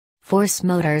Force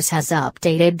Motors has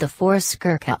updated the Force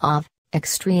Gurkha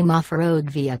extreme off-road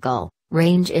vehicle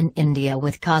range in India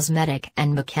with cosmetic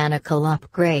and mechanical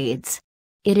upgrades.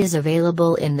 It is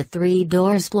available in the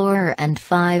 3-door Explorer and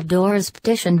 5 doors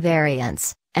Petition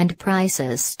variants, and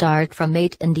prices start from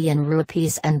 8 Indian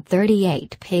rupees and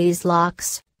 38 Ps.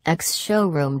 Lakhs,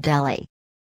 ex-showroom Delhi.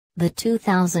 The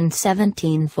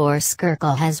 2017 Force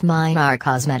Gurkha has minor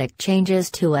cosmetic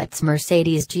changes to its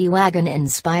Mercedes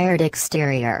G-Wagon-inspired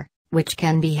exterior, which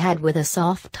can be had with a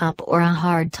soft top or a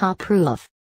hard top roof.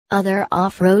 Other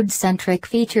off-road-centric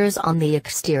features on the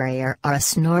exterior are a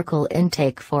snorkel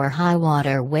intake for high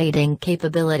water wading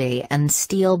capability and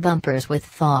steel bumpers with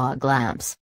fog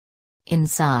lamps.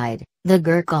 Inside, the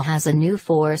Gurkha has a new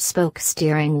 4-spoke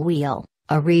steering wheel,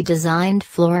 a redesigned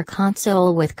floor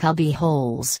console with cubby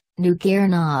holes, new gear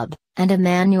knob, and a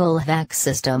manual HVAC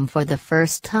system for the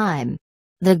first time.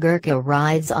 The Gurkha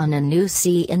rides on a new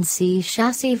CNC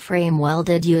chassis frame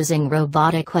welded using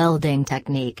robotic welding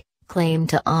technique, claimed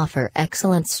to offer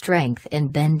excellent strength in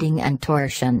bending and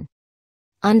torsion.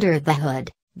 Under the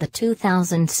hood, the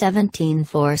 2017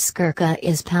 Force Gurkha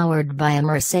is powered by a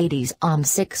Mercedes OM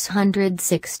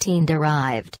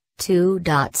 616-derived,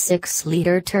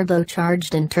 2.6-liter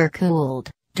turbocharged intercooled,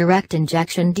 direct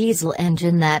injection diesel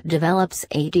engine that develops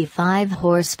 85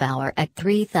 horsepower at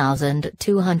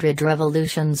 3,200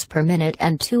 revolutions per minute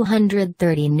and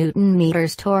 230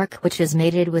 Nm torque, which is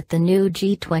mated with the new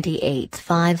G28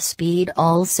 5-speed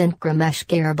all-synchromesh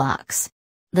gearbox.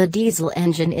 The diesel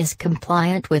engine is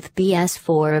compliant with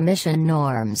BS4 emission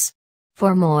norms.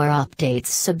 For more updates,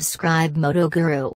 subscribe Moto Guru.